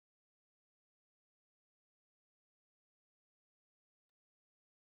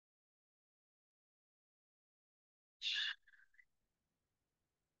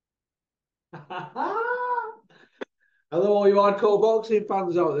Hello, all you hardcore boxing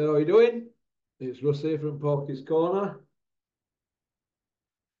fans out there. How are you doing? It's Russ here from Porky's Corner.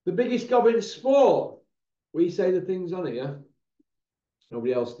 The biggest gob in sport. We say the things on here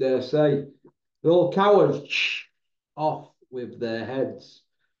nobody else dare say. They're all cowards. Off with their heads.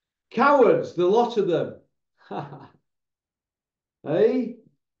 Cowards, the lot of them. Hey?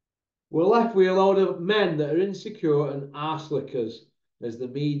 We're left with a load of men that are insecure and arse lickers as the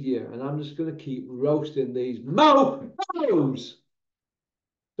media, and I'm just going to keep roasting these mofos.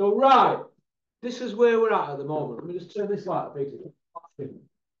 So, right, this is where we're at the moment. Let me just turn this light up to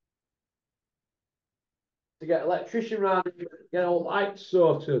get electrician round and get all lights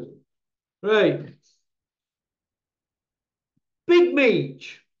sorted. Right. Big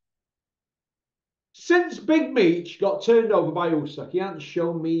Meech. Since Big Meech got turned over by Usyk, he hasn't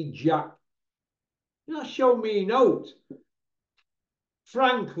shown me jack. He hasn't shown me note.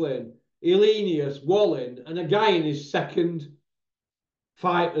 Franklin, Elenius, Wallin, and a guy in his second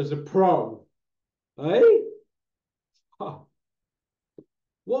fight as a pro. Hey? Huh.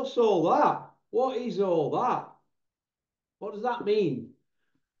 What's all that? What is all that? What does that mean?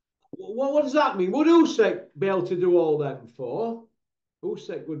 What does that mean? Would Usyk be able to do all them for?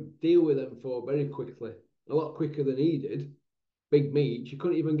 Usyk would deal with them for very quickly, a lot quicker than he did. Big Meech, you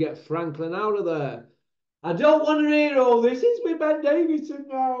couldn't even get Franklin out of there. I don't want to hear all this. It's with Ben Davidson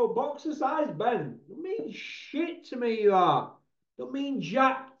now. Boxer size Ben. Don't mean shit to me, that. Don't mean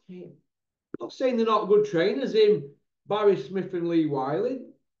jack. I'm not saying they're not good trainers, him, Barry Smith and Lee Wiley.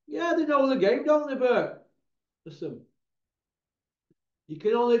 Yeah, they know the game, don't they, Bert? Listen, you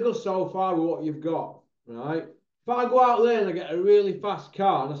can only go so far with what you've got, right? If I go out there and I get a really fast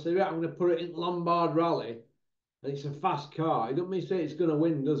car and I say, right, I'm going to put it in Lombard Rally and it's a fast car, it doesn't mean say it's going to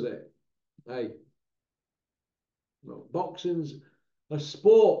win, does it? Hey, no, boxing's a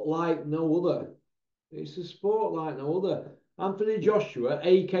sport like no other. It's a sport like no other. Anthony Joshua,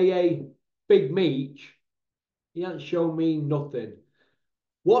 aka Big Meech, he hasn't shown me nothing.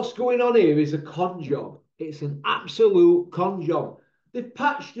 What's going on here is a con job. It's an absolute con job. They've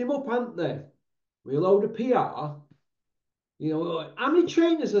patched him up, haven't they? With a load of PR. You know, how many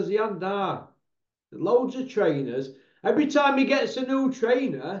trainers has he had now? Loads of trainers. Every time he gets a new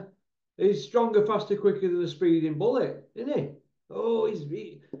trainer, he's stronger, faster, quicker than a speeding bullet, isn't he? Oh, he's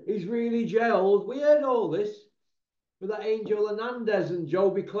really gelled. We heard all this with that Angel Hernandez and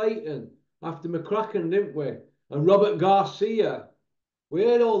Joby Clayton after McCracken, didn't we? And Robert Garcia. We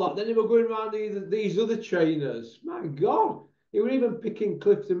heard all that. Then they were going around these other trainers. My God, he were even picking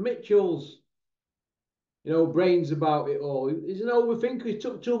Clifton Mitchell's, brains about it all. He's an overthinker. He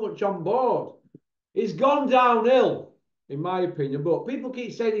took too much on board. He's gone downhill, in my opinion. But people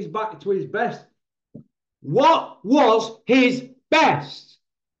keep saying he's back to his best. What was his best?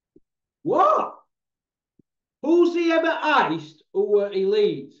 What? Who's he ever iced who were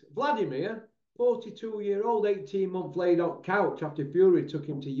elite? Vladimir, 42-year-old, 18-month laid on couch after Fury took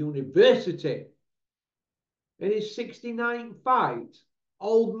him to university. In his 69th fight,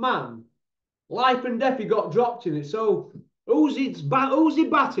 old man, life and death, he got dropped in it. So who's he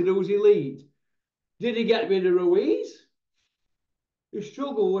battered? Who's he lead? Did he get rid of Ruiz? He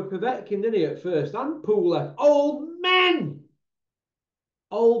struggled with Povetkin, didn't he, at first? And Pulev. Old men!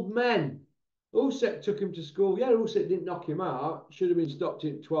 Old men. Usyk took him to school. Yeah, Usyk didn't knock him out. Should have been stopped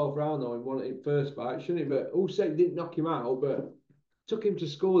in 12th round, though, and won it in first fight, shouldn't he? But Usyk didn't knock him out, but took him to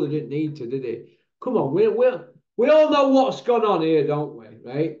school. They didn't need to, did he? Come on, we all know what's gone on here, don't we?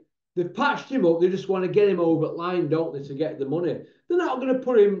 Right? They've patched him up. They just want to get him over the line, don't they, to get the money. They're not going to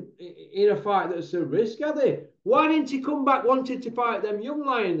put him in a fight that's a risk, are they? Why didn't he come back wanted to fight them young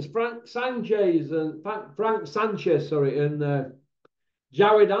lions, Frank Sanchez, and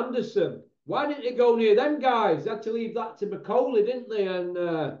Jared Anderson? Why didn't he go near them guys? They had to leave that to McCauley, didn't they? And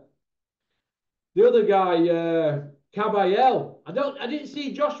the other guy, Caballel. I didn't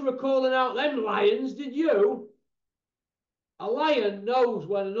see Joshua calling out them lions, did you? A lion knows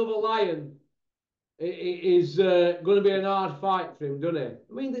when another lion is going to be an hard fight for him, doesn't he? I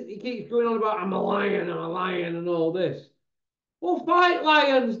mean, he keeps going on about I'm a lion, and all this. Well, fight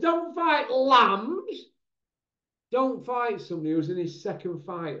lions, don't fight lambs. Don't fight somebody who's in his second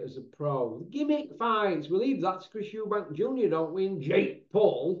fight as a pro. Gimmick fights. We leave that to Chris Eubank Jr., don't we? And Jake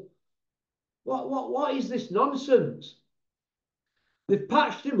Paul. What is this nonsense? They've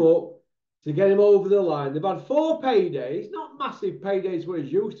patched him up to get him over the line. They've had 4 paydays, not massive paydays where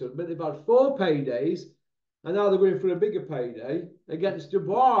he's used to, but they've had 4 paydays, and now they're going for a bigger payday against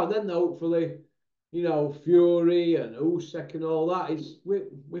Dubois, and then hopefully, Fury and Usyk and all that.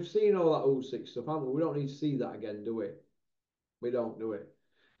 We've seen all that Usyk stuff, haven't we? We don't need to see that again, do we? We don't do it.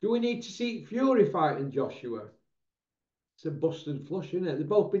 Do we need to see Fury fighting Joshua? It's a busted flush, isn't it? They've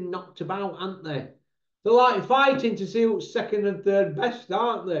both been knocked about, haven't they? They're like fighting to see who's second and third best,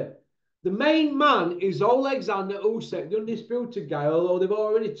 aren't they? The main man is Alexander Usyk, the undisputed guy, although they've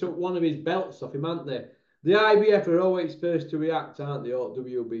already took one of his belts off him, haven't they? The IBF are always first to react, aren't they, or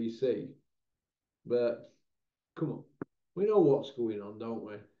WBC? But come on, we know what's going on, don't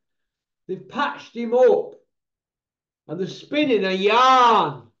we? They've patched him up and they're spinning a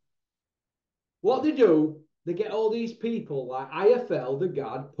yarn. What they do, they get all these people like IFL, the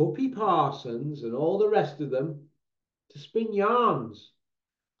Guard, Puppy Parsons, and all the rest of them to spin yarns.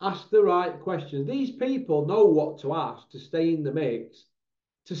 Ask the right questions. These people know what to ask to stay in the mix,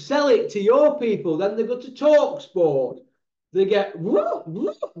 to sell it to your people. Then they go to Talk Sport. They get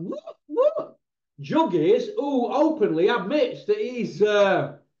Juggies, who openly admits that he's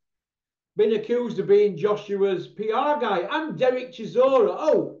been accused of being Joshua's PR guy, and Derek Chisora.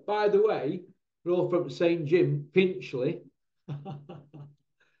 Oh, by the way, we're all from St. Jim, Finchley.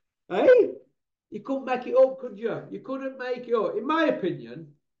 Hey, you couldn't make it up, could you? You couldn't make it up. In my opinion,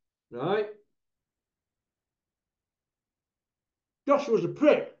 right? Joshua's a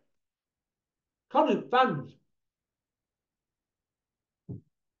prick. Connacht fans.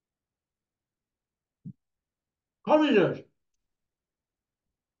 Connachters.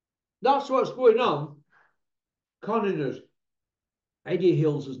 That's what's going on. Connachters. Eddie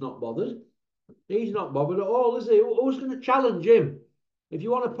Hills is not bothered. He's not bothered at all, is he? Who's going to challenge him? If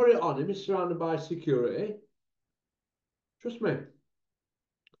you want to put it on him, he's surrounded by security. Trust me.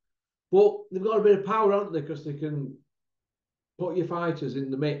 But they've got a bit of power, haven't they? Because they can put your fighters in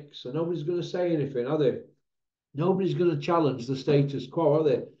the mix. So nobody's going to say anything, are they? Nobody's going to challenge the status quo, are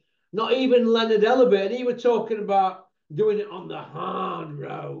they? Not even Leonard Ellerby. And he was talking about doing it on the hard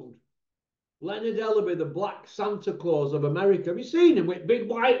road. Leonard Ellerby, the black Santa Claus of America. Have you seen him with big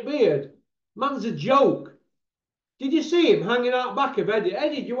white beard? Man's a joke. Did you see him hanging out back of Eddie?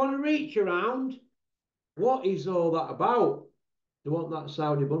 Eddie, do you want to reach around? What is all that about? They want that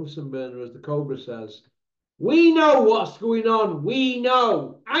Saudi Bunsen burner, as the Cobra says. We know what's going on. We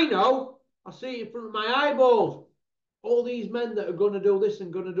know. I know. I see it in front of my eyeballs. All these men that are going to do this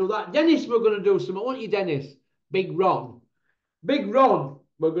and going to do that. Dennis, we're going to do something. Won't you, Dennis? Big Ron. Big Ron,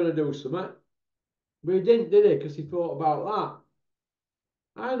 we're going to do something. But he didn't, did he? Because he thought about that.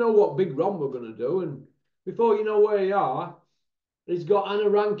 I know what Big Ron we're going to do. And before you know where you are, he's got Anna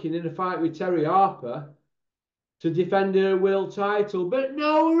Rankin in a fight with Terry Harper to defend her world title. But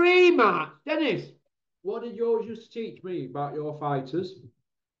no rematch. Dennis, what did you always used to teach me about your fighters?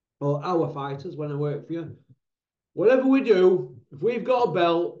 Or our fighters when I work for you? Whatever we do, if we've got a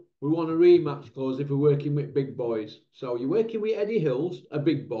belt, we want a rematch clause if we're working with big boys. So you're working with Eddie Hills, a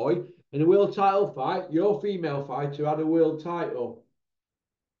big boy, in a world title fight. Your female fighter had a world title.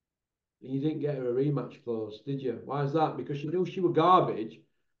 And you didn't get her a rematch clause, did you? Why is that? Because you knew she was garbage.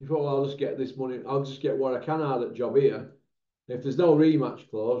 You thought, well, I'll just get this money. I'll just get what I can out of that job here. If there's no rematch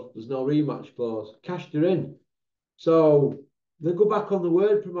clause, there's no rematch clause. Cashed her in. So they go back on the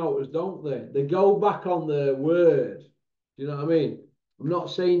word, promoters, don't they? They go back on the word. Do you know what I mean? I'm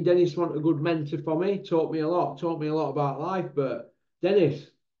not saying Dennis wasn't a good mentor for me. Taught me a lot about life. But Dennis,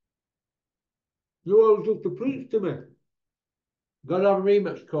 you always used to preach to me. Got to have a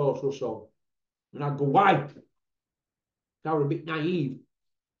rematch clause, Russell. And I'd go, why? I was a bit naive.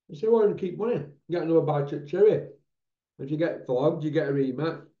 I said, well, you keep money. You get another bite at cherry. If you get flogged, you get a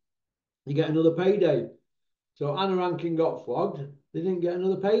rematch. You get another payday. So Anna Rankin got flogged. They didn't get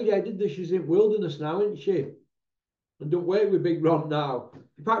another payday, did they? She's in wilderness now, isn't she? And don't work with Big Ron now.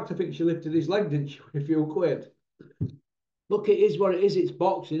 In fact, I think she lifted his leg, didn't she, with a few quid? Look, it is what it is. It's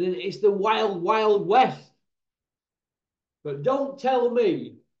boxing, and it's the wild, wild west. But don't tell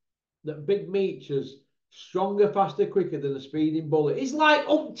me that Big Meech is stronger, faster, quicker than a speeding bullet. He's like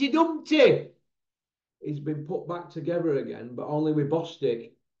Humpty Dumpty. He's been put back together again, but only with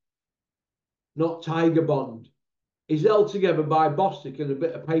Bostic, not Tiger Bond. He's held together by Bostic and a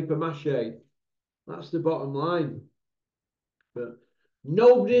bit of paper mache. That's the bottom line. But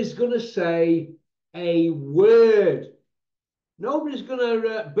nobody's going to say a word. Nobody's going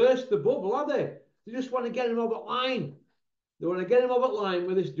to burst the bubble, are they? They just want to get him over the line. They want to get him over the line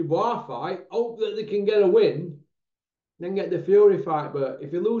with this Dubois fight, hope that they can get a win, then get the Fury fight. But if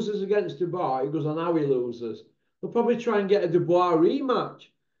he loses against Dubois, he goes on how he loses. They'll probably try and get a Dubois rematch.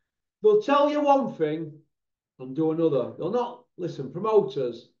 They'll tell you one thing and do another. They'll not, listen,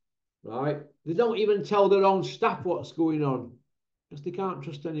 promoters, right? They don't even tell their own staff what's going on because they can't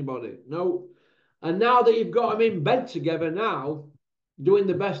trust anybody. No. And now that you've got them in bed together now, doing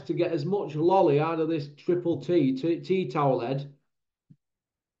the best to get as much lolly out of this triple T towel head,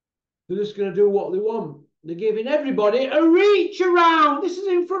 They're just going to do what they want. They're giving everybody a reach around. This is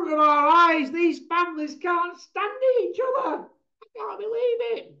in front of our eyes. These families can't stand each other. I can't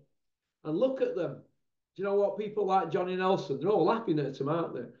believe it. And look at them. Do you know what? People like Johnny Nelson, they're all laughing at him,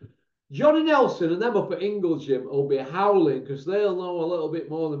 aren't they? Johnny Nelson and them up at Inglesham will be howling because they'll know a little bit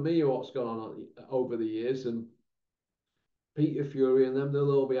more than me what's gone on over the years. And Peter Fury and them,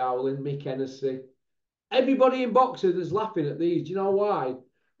 they'll all be howling. Mick Hennessy. Everybody in boxing is laughing at these. Do you know why?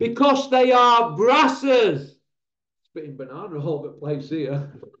 Because they are brassers. Spitting banana all over the place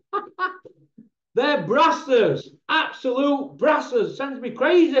here. They're brassers. Absolute brassers. Sends me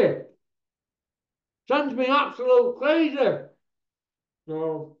crazy. Sends me absolute crazy.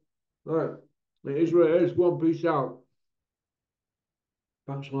 So, right. It is what it is. Go on, peace out.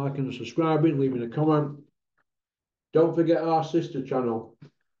 Thanks for liking and subscribing, leaving a comment. Don't forget our sister channel,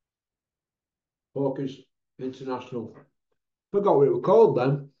 Focus International. Forgot what it was called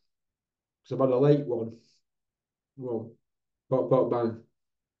then, because I've had a late one. Well, pop, pop, bang.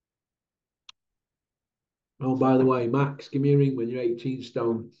 Oh, by the way, Max, give me a ring when you're 18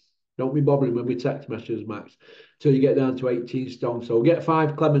 stone. Don't be bothering when we text messages, Max, till you get down to 18 stone. So get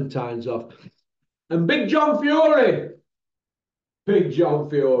 5 clementines off. And Big John Fury. Big John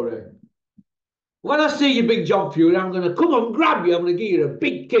Fury. When I see you, Big John Fury, I'm going to come and grab you. I'm going to give you a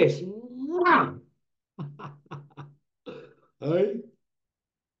big kiss. Hey?